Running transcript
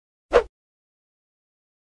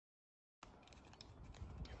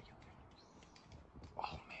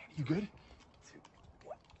You good?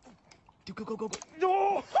 2, 1. Go, go.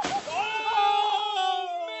 No! Oh,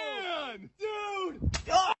 man! Dude!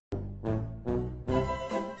 Ah!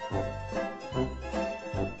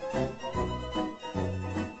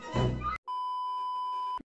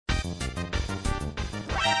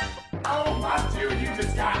 Oh, my dude, you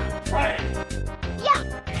just got pranked! Yeah!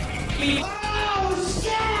 Oh,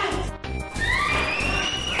 shit!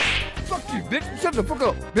 Fuck you, bitch! Shut the fuck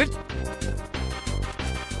up, bitch!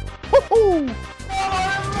 Woohoo!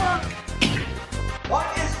 What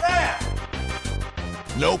is that?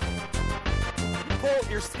 Nope. Bolt,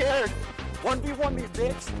 you're scared. 1v1 me,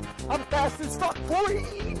 bitch. I'm fast as fuck, boy.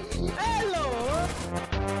 Hello.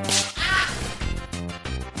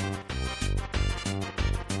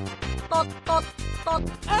 Tot.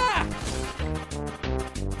 Ah!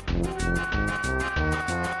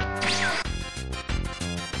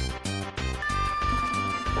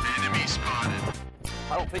 Enemy spotted.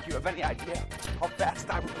 I don't think you have any idea how fast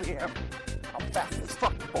I really am. I'm fast as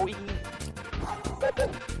fuck, boy.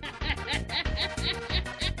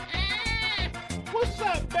 What's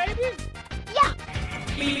up, baby? Yeah!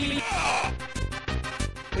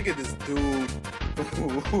 Look at this dude.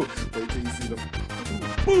 Wait till you see them.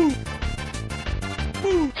 Boom!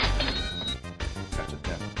 Boom! Catch it,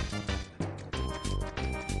 man.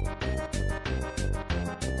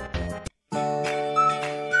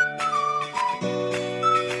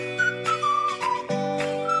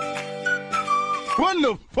 What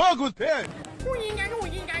the fuck was that?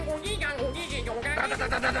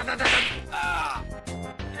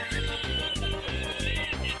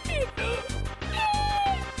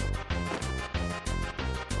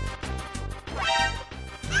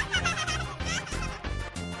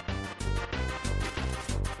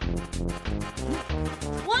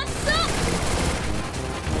 What's up?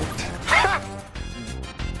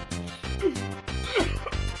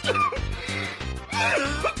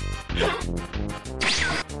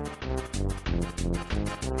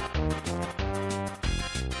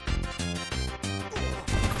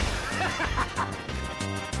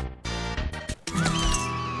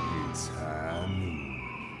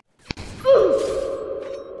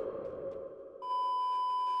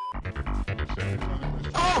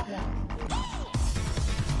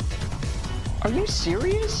 Are you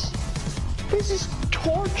serious? This is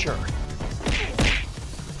torture.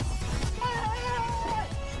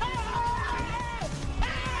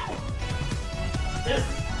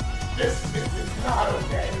 This is not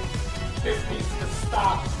okay. This needs to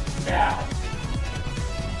stop now.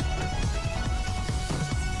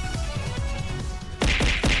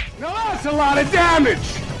 Now that's a lot of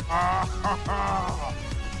damage!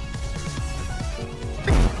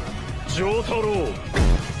 ジョータロウ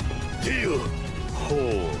ディオほ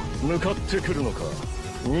う向かってくるのか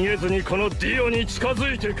逃げずにこのディオに近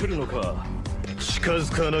づいてくるのか近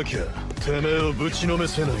づかなきゃてめえをぶちのめ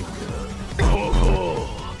せないんだほうほ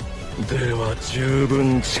うでは十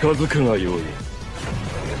分近づくがよい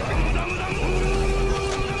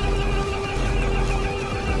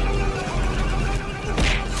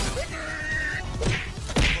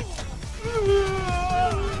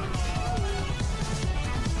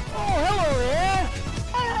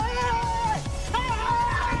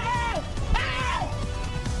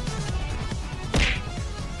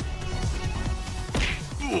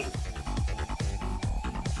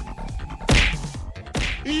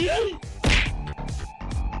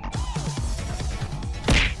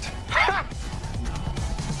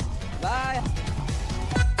Bye.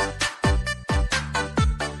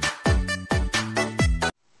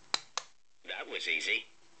 That was easy.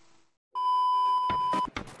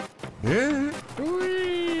 Yeah.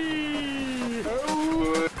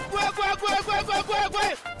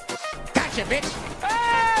 Gotcha, bitch!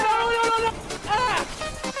 No.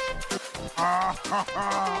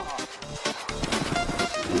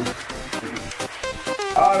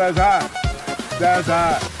 Oh, that's hot. That's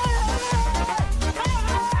hot.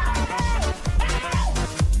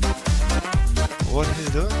 What is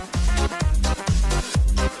he doing?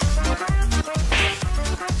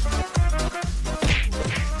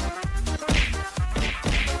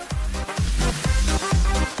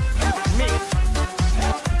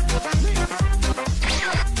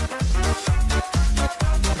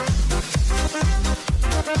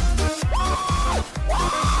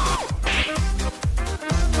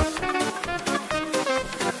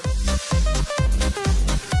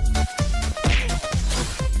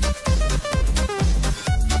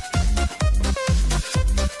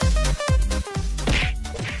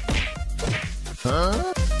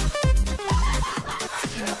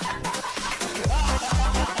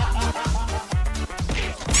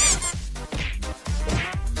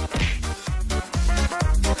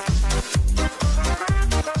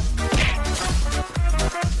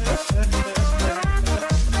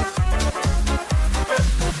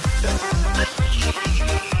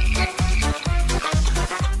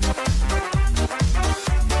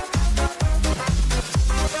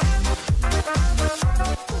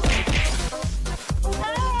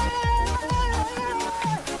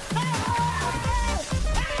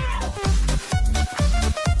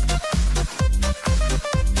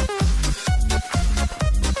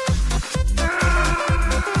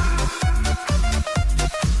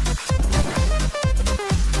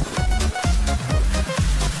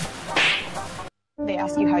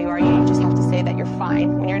 ask you how you are, you just have to say that you're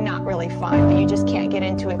fine when you're not really fine, but you just can't get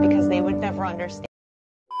into it because they would never understand.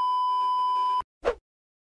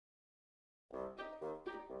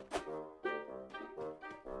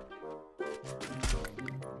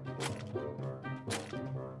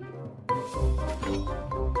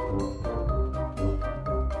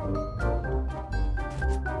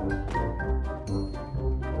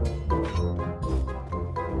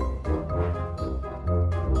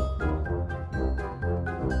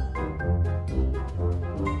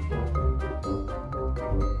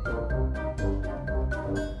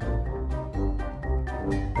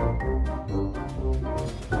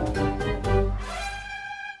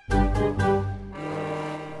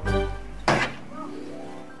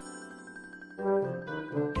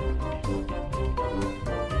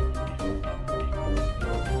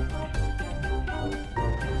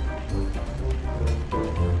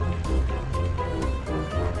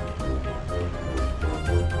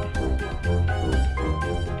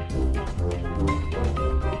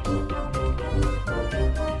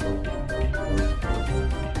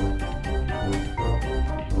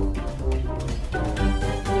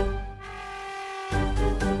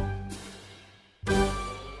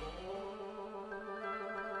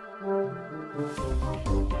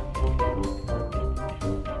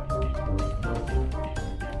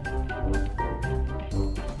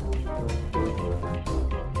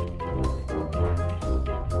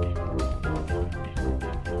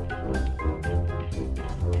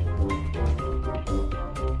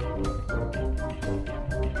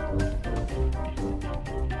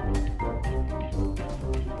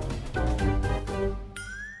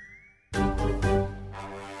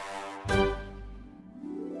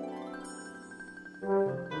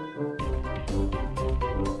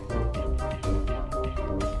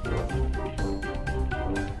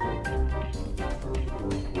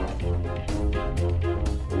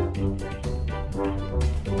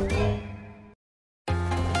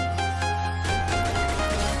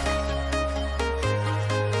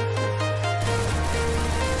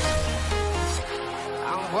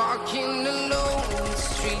 Walking alone, the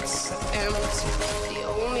streets are empty. The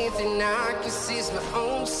only thing I can see is my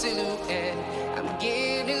own silhouette. I'm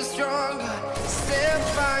getting stronger, step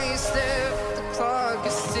by step. The clock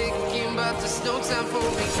is ticking, but there's no time for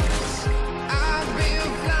me. I've been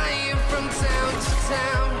flying from town to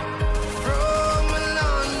town, from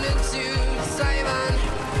London to Taiwan.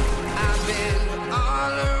 I've been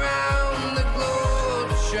all around the globe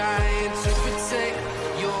trying to protect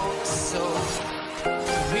your soul.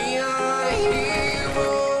 We are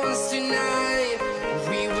heroes tonight.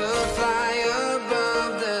 We will fly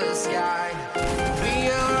above the sky. We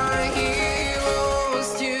are heroes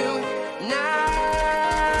tonight.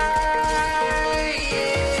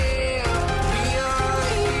 Yeah. We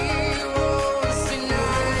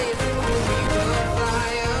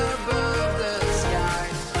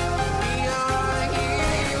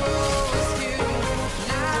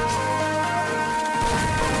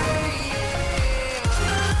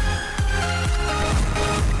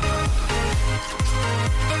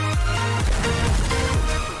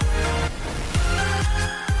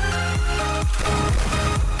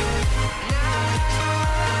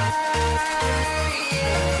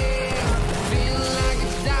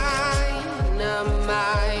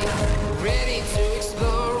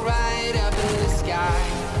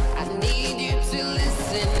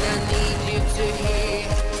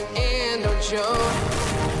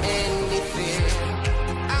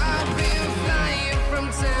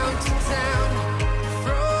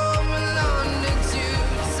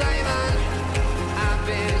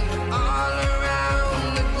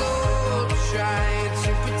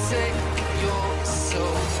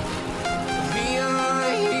are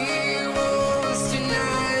heroes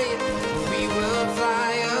tonight. We will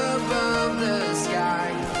fly above the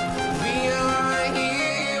sky. We are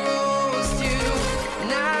heroes tonight.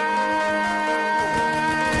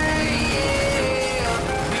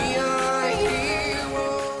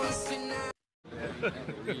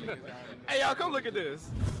 Hey, y'all, come look at this.